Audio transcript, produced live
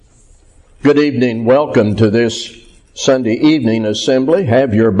Good evening. Welcome to this Sunday evening assembly.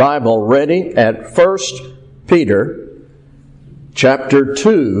 Have your Bible ready at 1 Peter chapter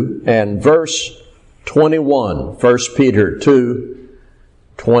 2 and verse 21. 1 Peter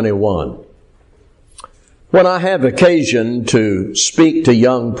 2:21. When I have occasion to speak to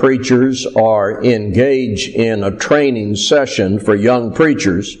young preachers or engage in a training session for young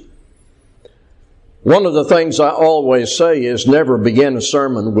preachers, one of the things I always say is never begin a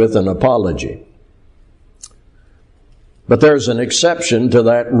sermon with an apology. But there's an exception to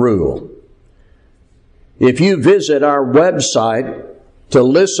that rule. If you visit our website to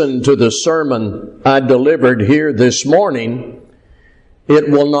listen to the sermon I delivered here this morning, it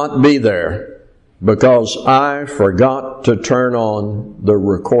will not be there because I forgot to turn on the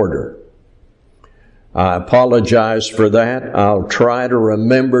recorder. I apologize for that. I'll try to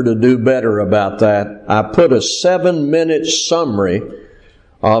remember to do better about that. I put a 7-minute summary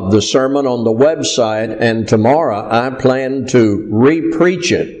of the sermon on the website, and tomorrow I plan to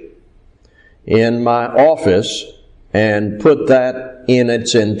re-preach it in my office and put that in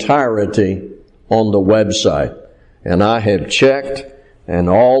its entirety on the website. And I have checked, and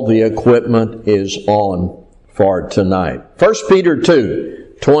all the equipment is on for tonight. 1 Peter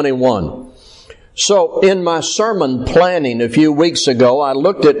 2:21. So in my sermon planning a few weeks ago, I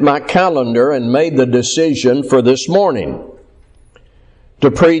looked at my calendar and made the decision for this morning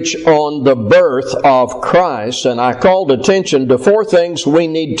to preach on the birth of Christ, and I called attention to 4 things we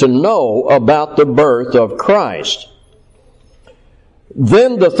need to know about the birth of Christ.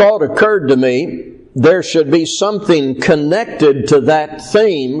 Then the thought occurred to me, there should be something connected to that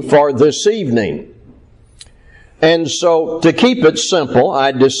theme for this evening. And so, to keep it simple,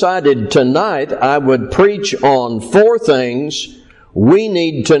 I decided tonight I would preach on 4 things we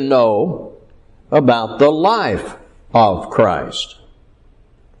need to know about the life of Christ.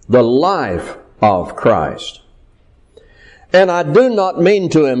 The life of Christ. And I do not mean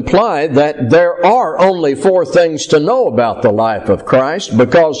to imply that there are only 4 things to know about the life of Christ,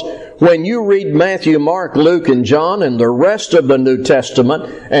 because when you read Matthew, Mark, Luke, and John, and the rest of the New Testament,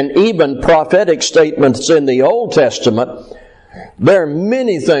 and even prophetic statements in the Old Testament, there are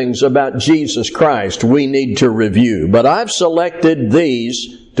many things about Jesus Christ we need to review. But I've selected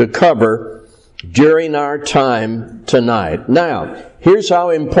these to cover during our time tonight. Now, here's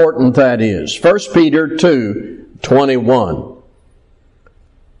how important that is. 1 Peter 2:21.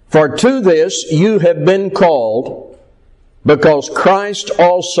 For to this you have been called, because Christ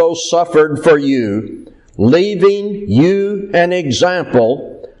also suffered for you, leaving you an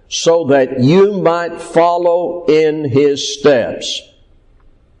example so that you might follow in His steps.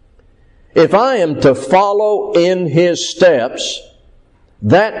 If I am to follow in His steps,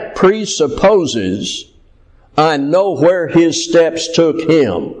 that presupposes I know where His steps took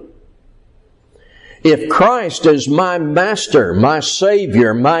Him. If Christ is my master, my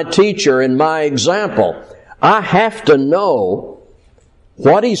Savior, my teacher, and my example, I have to know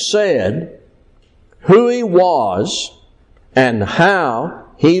what He said, who He was, and how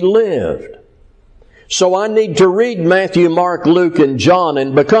He lived. So I need to read Matthew, Mark, Luke, and John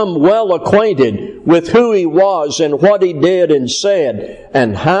and become well acquainted with who He was and what He did and said,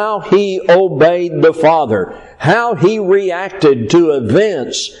 and how He obeyed the Father, how He reacted to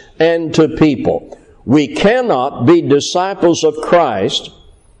events and to people. We cannot be disciples of Christ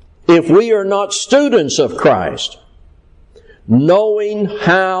if we are not students of Christ, knowing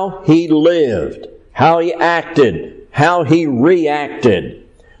how He lived, how He acted, how He reacted.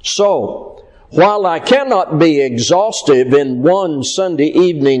 So, while I cannot be exhaustive in one Sunday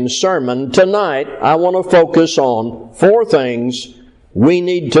evening sermon, tonight I want to focus on 4 things we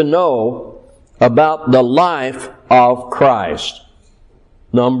need to know about the life of Christ.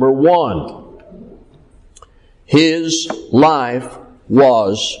 Number 1, His life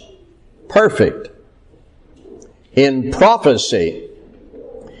was perfect. In prophecy,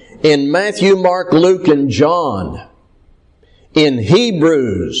 in Matthew, Mark, Luke, and John, in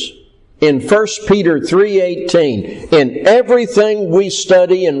Hebrews, in 1 Peter 3:18, in everything we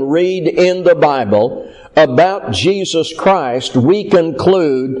study and read in the Bible about Jesus Christ, we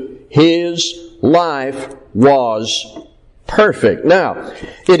conclude His life was perfect. Now,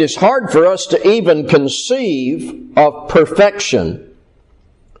 it is hard for us to even conceive of perfection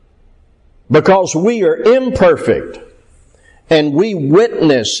because we are imperfect and we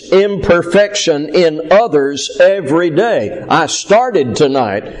witness imperfection in others every day. I started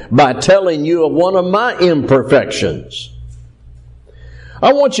tonight by telling you of one of my imperfections.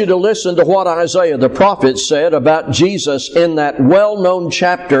 I want you to listen to what Isaiah the prophet said about Jesus in that well-known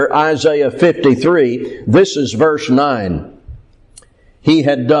chapter, Isaiah 53. This is verse 9. He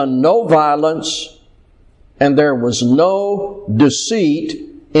had done no violence, and there was no deceit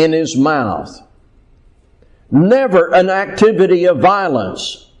in his mouth. Never an activity of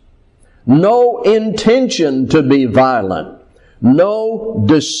violence. No intention to be violent. No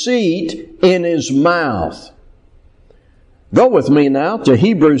deceit in his mouth. Go with me now to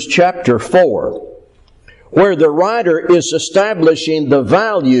Hebrews chapter 4, where the writer is establishing the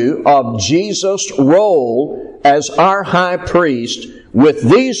value of Jesus' role as our high priest with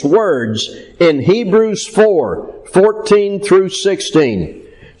these words in Hebrews 4:14 through 16.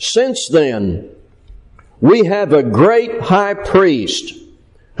 Since then, we have a great high priest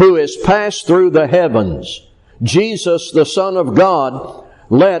who has passed through the heavens, Jesus the Son of God.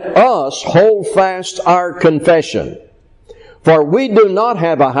 Let us hold fast our confession. For we do not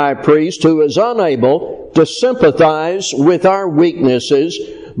have a high priest who is unable to sympathize with our weaknesses,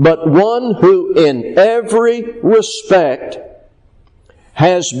 but one who in every respect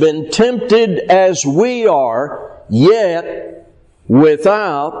has been tempted as we are, yet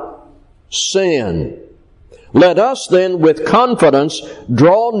without sin. Let us then with confidence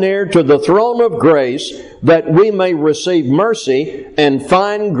draw near to the throne of grace, that we may receive mercy and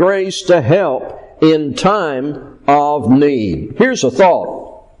find grace to help in time of need. Here's a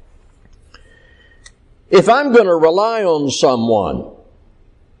thought. If I'm going to rely on someone,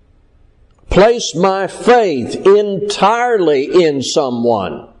 place my faith entirely in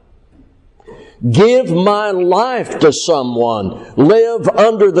someone, give my life to someone, live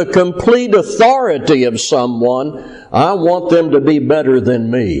under the complete authority of someone, I want them to be better than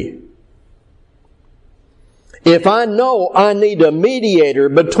me. If I know I need a mediator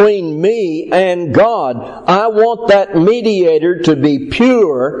between me and God, I want that mediator to be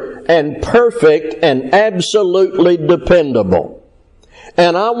pure and perfect and absolutely dependable.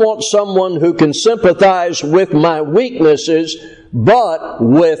 And I want someone who can sympathize with my weaknesses, but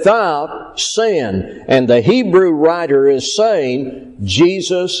without sin. And the Hebrew writer is saying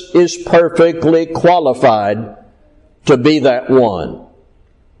Jesus is perfectly qualified to be that one.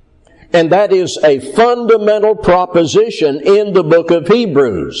 And that is a fundamental proposition in the book of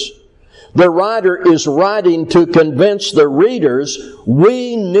Hebrews. The writer is writing to convince the readers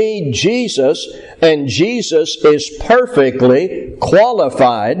we need Jesus, and Jesus is perfectly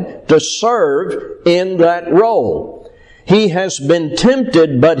qualified to serve in that role. He has been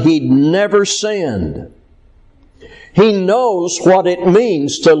tempted, but he never sinned. He knows what it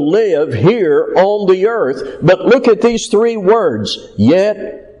means to live here on the earth. But look at these three words,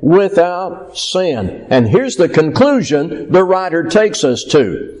 yet without sin. And here's the conclusion the writer takes us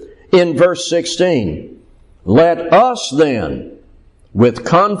to in verse 16. Let us then with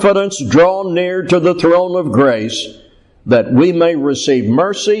confidence draw near to the throne of grace, that we may receive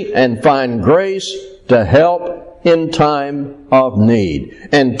mercy and find grace to help in time of need.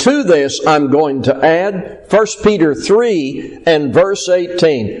 And to this I'm going to add 1 Peter 3 and verse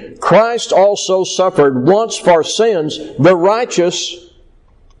 18. Christ also suffered once for sins, the righteous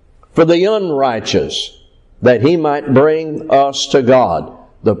for the unrighteous, that he might bring us to God.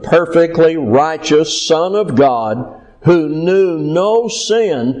 The perfectly righteous Son of God, who knew no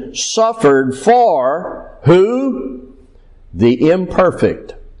sin, suffered for who? The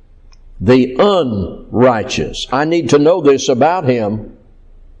imperfect, the unrighteous. I need to know this about him.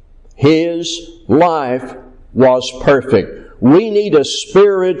 His life was perfect. We need a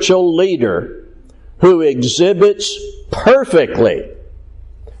spiritual leader who exhibits perfectly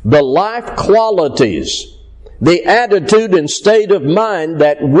the life qualities, the attitude and state of mind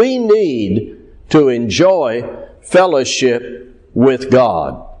that we need to enjoy fellowship with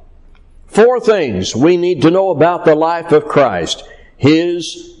God. 4 things we need to know about the life of Christ.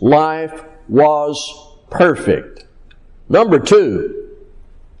 His life was perfect. Number 2,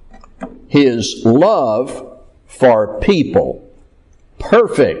 his love for people.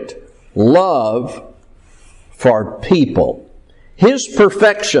 Perfect love for people. His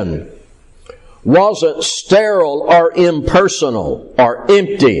perfection wasn't sterile or impersonal or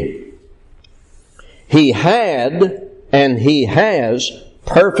empty. He had and he has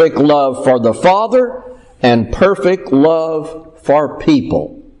perfect love for the Father and perfect love for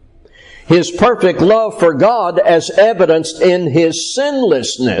people. His perfect love for God as evidenced in his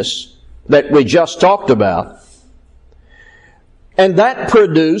sinlessness that we just talked about. And that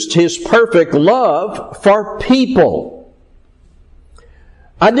produced his perfect love for people.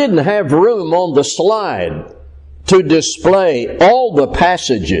 I didn't have room on the slide to display all the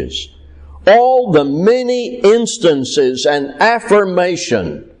passages, all the many instances and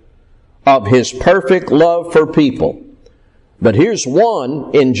affirmation of his perfect love for people. But here's one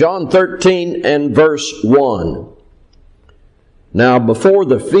in John 13 and verse 1. Now before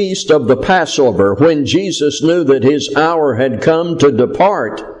the feast of the Passover, when Jesus knew that his hour had come to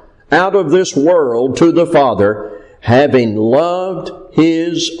depart out of this world to the Father, having loved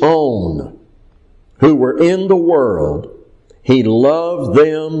his own who were in the world, he loved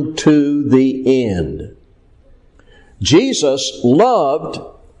them to the end. Jesus loved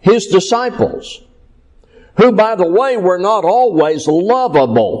his disciples, who, by the way, were not always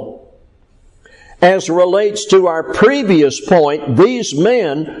lovable. As relates to our previous point, these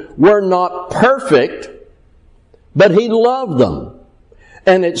men were not perfect, but he loved them.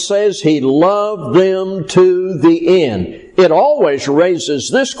 And it says he loved them to the end. It always raises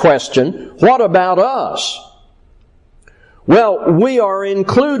this question, what about us? Well, we are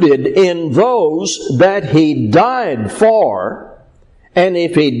included in those that he died for. And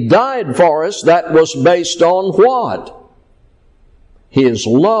if he died for us, that was based on what? His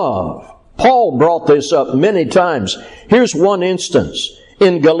love. Paul brought this up many times. Here's one instance.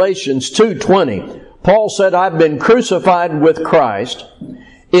 In Galatians 2:20, Paul said, I've been crucified with Christ.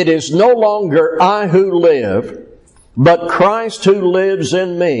 It is no longer I who live, but Christ who lives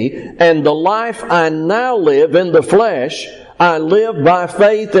in me. And the life I now live in the flesh, I live by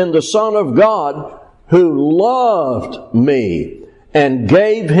faith in the Son of God, who loved me and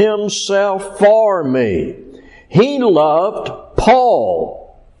gave himself for me. He loved Paul.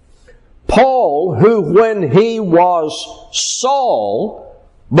 Paul, who when he was Saul,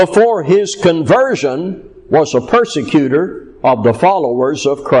 before his conversion, was a persecutor of the followers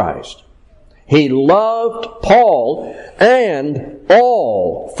of Christ. He loved Paul and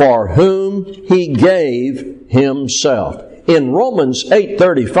all for whom he gave himself. In Romans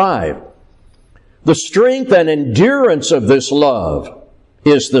 8:35, the strength and endurance of this love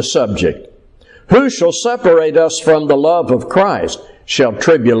is the subject. Who shall separate us from the love of Christ? Shall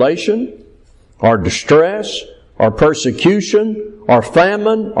tribulation, or distress, or persecution, or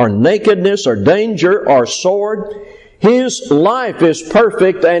famine, or nakedness, or danger, or sword? His life is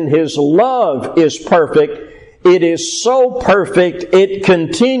perfect and his love is perfect. It is so perfect it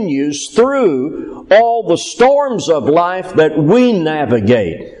continues through all the storms of life that we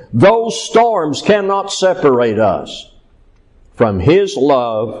navigate. Those storms cannot separate us from his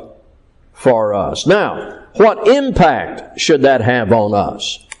love for us. Now, what impact should that have on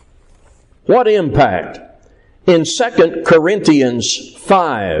us? What impact? In 2 Corinthians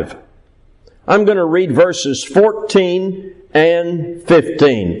 5, I'm going to read verses 14 and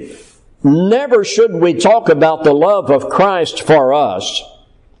 15. Never should we talk about the love of Christ for us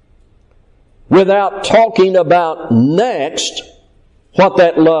without talking about next what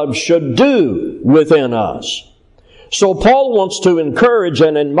that love should do within us. So Paul wants to encourage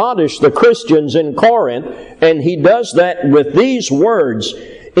and admonish the Christians in Corinth, and he does that with these words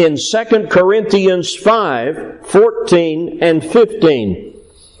in 2 Corinthians 5, 14 and 15.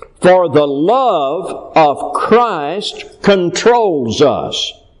 For the love of Christ controls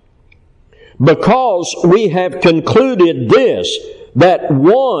us, because we have concluded this, that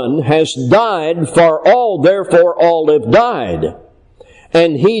one has died for all, therefore all have died.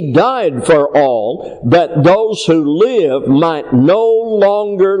 And he died for all, that those who live might no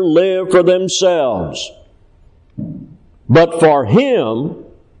longer live for themselves, but for him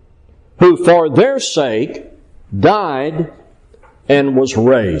who for their sake died and was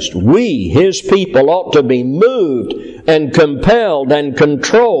raised. We, his people, ought to be moved and compelled and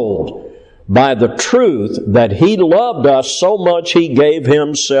controlled by the truth that he loved us so much he gave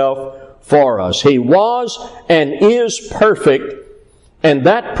himself for us. He was and is perfect, and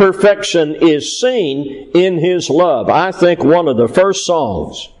that perfection is seen in his love. I think one of the first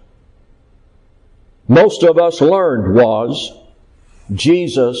songs most of us learned was,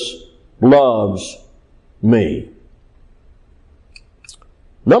 Jesus loves me.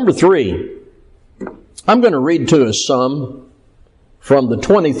 Number 3, I'm going to read to us some from the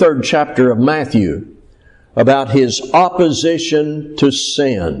 23rd chapter of Matthew about his opposition to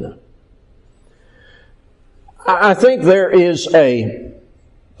sin. I think there is a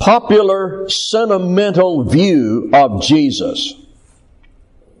popular sentimental view of Jesus,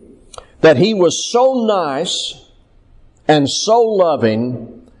 that he was so nice and so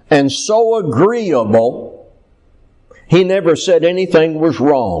loving and so agreeable, he never said anything was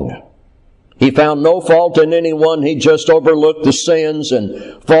wrong. He found no fault in anyone. He just overlooked the sins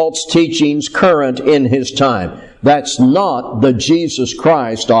and false teachings current in his time. That's not the Jesus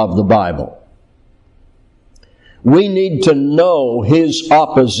Christ of the Bible. We need to know his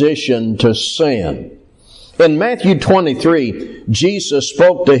opposition to sin. In Matthew 23, Jesus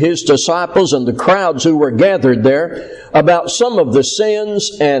spoke to his disciples and the crowds who were gathered there about some of the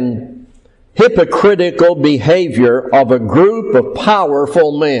sins and hypocritical behavior of a group of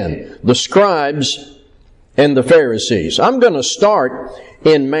powerful men, the scribes and the Pharisees. I'm going to start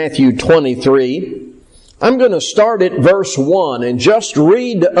in Matthew 23. I'm going to start at verse 1 and just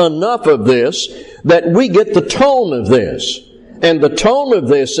read enough of this that we get the tone of this. And the tone of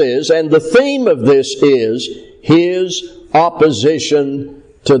this is, and the theme of this is, His opposition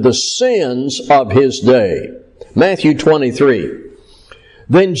to the sins of His day. Matthew 23.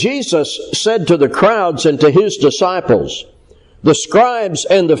 Then Jesus said to the crowds and to His disciples, "The scribes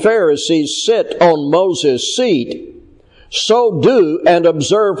and the Pharisees sit on Moses' seat. So do and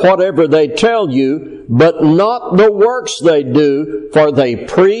observe whatever they tell you, but not the works they do, for they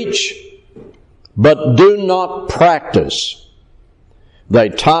preach, but do not practice. They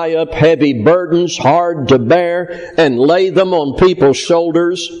tie up heavy burdens hard to bear and lay them on people's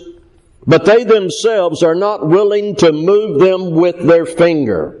shoulders, but they themselves are not willing to move them with their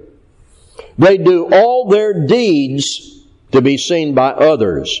finger. They do all their deeds to be seen by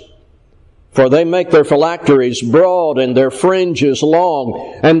others. For they make their phylacteries broad and their fringes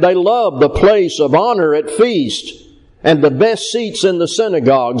long, and they love the place of honor at feast, and the best seats in the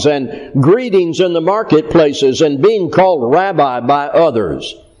synagogues, and greetings in the marketplaces, and being called rabbi by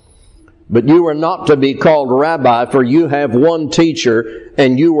others. But you are not to be called rabbi, for you have one teacher,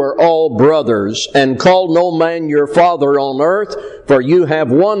 and you are all brothers. And call no man your father on earth, for you have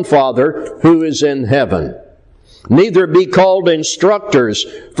one Father who is in heaven. Neither be called instructors,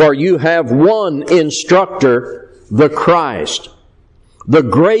 for you have one instructor, the Christ. The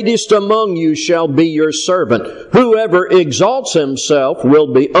greatest among you shall be your servant. Whoever exalts himself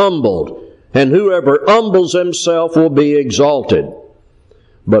will be humbled, and whoever humbles himself will be exalted.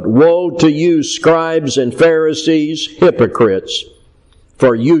 But woe to you, scribes and Pharisees, hypocrites!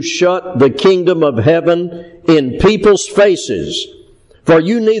 For you shut the kingdom of heaven in people's faces. For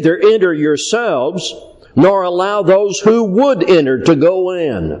you neither enter yourselves, nor allow those who would enter to go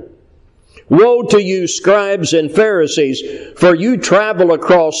in. Woe to you, scribes and Pharisees, for you travel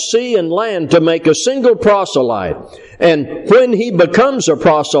across sea and land to make a single proselyte. And when he becomes a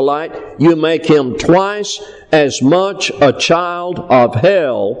proselyte, you make him twice as much a child of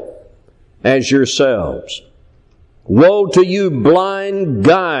hell as yourselves. Woe to you, blind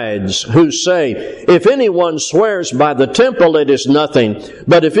guides, who say, if anyone swears by the temple, it is nothing.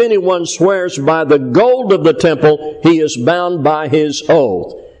 But if anyone swears by the gold of the temple, he is bound by his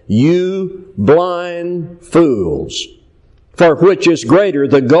oath. You blind fools! For which is greater,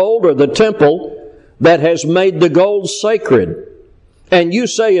 the gold or the temple that has made the gold sacred? And you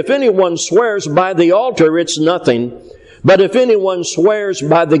say, if anyone swears by the altar, it's nothing. But if anyone swears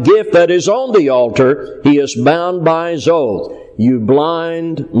by the gift that is on the altar, he is bound by his oath. You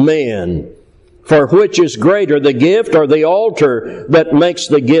blind men! For which is greater, the gift or the altar that makes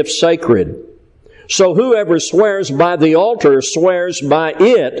the gift sacred? So whoever swears by the altar swears by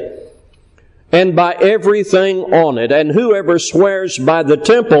it and by everything on it. And whoever swears by the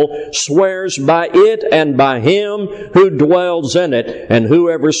temple swears by it and by him who dwells in it. And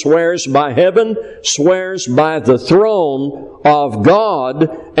whoever swears by heaven swears by the throne of God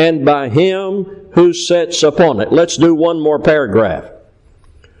and by him who sits upon it. Let's do one more paragraph.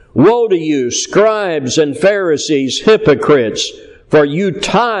 Woe to you, scribes and Pharisees, hypocrites! For you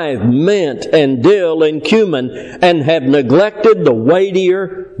tithe mint and dill and cumin, and have neglected the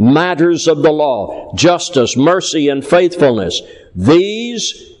weightier matters of the law, justice, mercy, and faithfulness.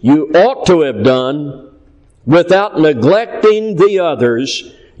 These you ought to have done without neglecting the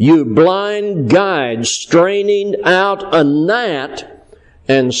others. You blind guides, straining out a gnat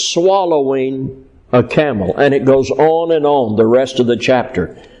and swallowing a camel. And it goes on the rest of the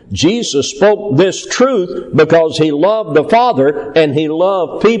chapter. Jesus spoke this truth because He loved the Father and He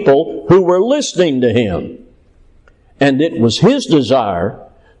loved people who were listening to Him. And it was His desire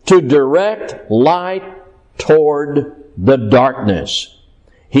to direct light toward the darkness.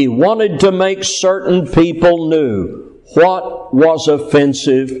 He wanted to make certain people knew what was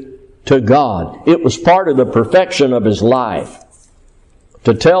offensive to God. It was part of the perfection of His life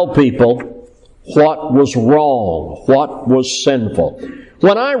to tell people what was wrong, what was sinful.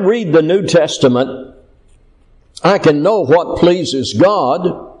 When I read the New Testament, I can know what pleases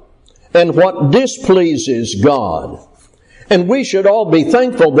God and what displeases God. And we should all be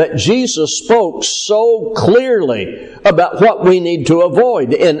thankful that Jesus spoke so clearly about what we need to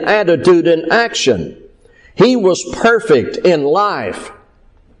avoid in attitude and action. He was perfect in life,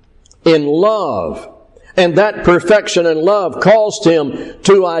 in love, and that perfection and love caused Him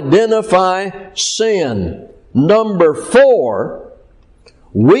to identify sin. Number 4,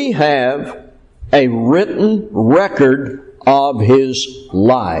 we have a written record of His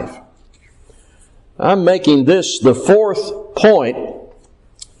life. I'm making this the fourth point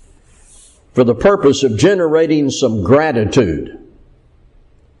for the purpose of generating some gratitude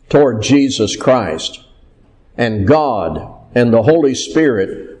toward Jesus Christ and God and the Holy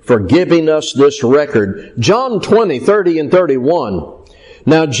Spirit for giving us this record. John 20:30 and 31.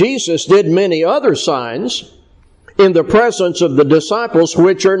 Now Jesus did many other signs in the presence of the disciples,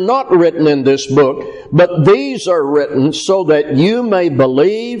 which are not written in this book, but these are written so that you may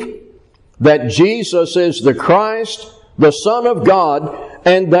believe that Jesus is the Christ, the Son of God,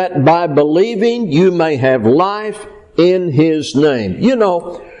 and that by believing you may have life in His name. You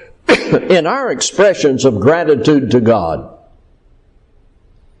know, in our expressions of gratitude to God,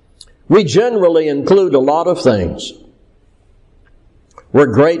 we generally include a lot of things.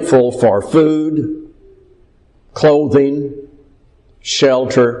 We're grateful for food, clothing,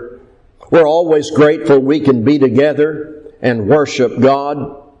 shelter. We're always grateful we can be together and worship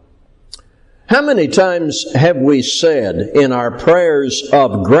God. How many times have we said in our prayers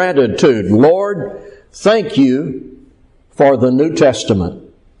of gratitude, Lord, thank you for the New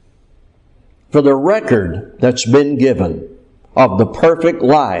Testament, for the record that's been given of the perfect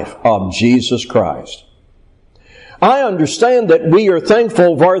life of Jesus Christ. I understand that we are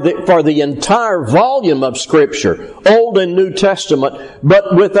thankful for the entire volume of Scripture, Old and New Testament,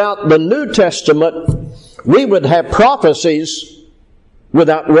 but without the New Testament, we would have prophecies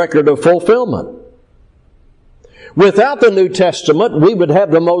without record of fulfillment. Without the New Testament, we would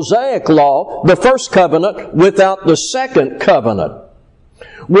have the Mosaic Law, the first covenant, without the second covenant.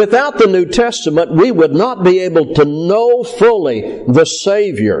 Without the New Testament, we would not be able to know fully the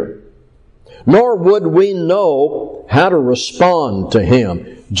Savior, nor would we know how to respond to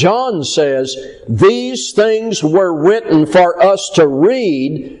Him. John says, these things were written for us to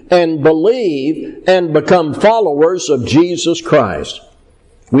read and believe and become followers of Jesus Christ.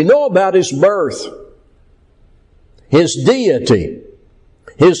 We know about His birth, His deity,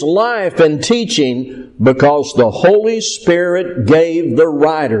 His life and teaching, because the Holy Spirit gave the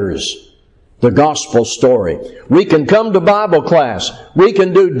writers the gospel story. We can come to Bible class. We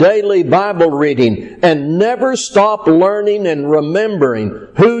can do daily Bible reading and never stop learning and remembering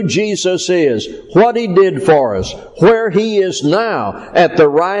who Jesus is, what He did for us, where He is now at the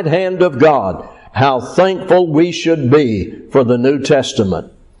right hand of God. How thankful we should be for the New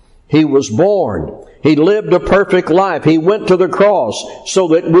Testament. He was born. He lived a perfect life. He went to the cross so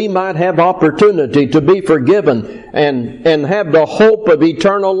that we might have opportunity to be forgiven and have the hope of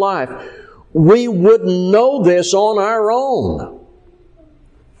eternal life. We wouldn't know this on our own.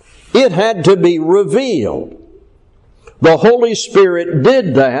 It had to be revealed. The Holy Spirit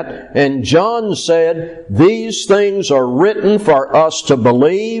did that, and John said, these things are written for us to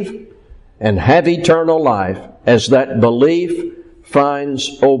believe and have eternal life as that belief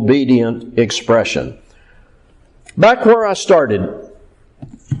finds obedient expression. Back where I started.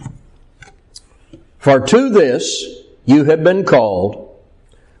 For to this you have been called,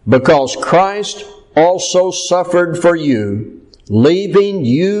 because Christ also suffered for you, leaving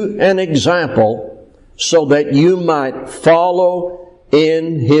you an example so that you might follow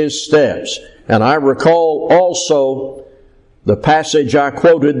in His steps. And I recall also the passage I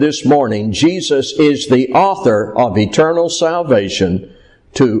quoted this morning. Jesus is the author of eternal salvation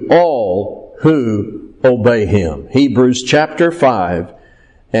to all who obey Him. Hebrews chapter 5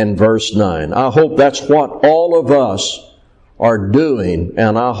 and verse 9. I hope that's what all of us are doing,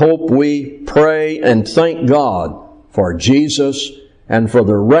 and I hope we pray and thank God for Jesus and for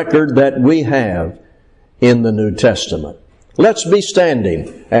the record that we have in the New Testament. Let's be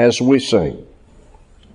standing as we sing.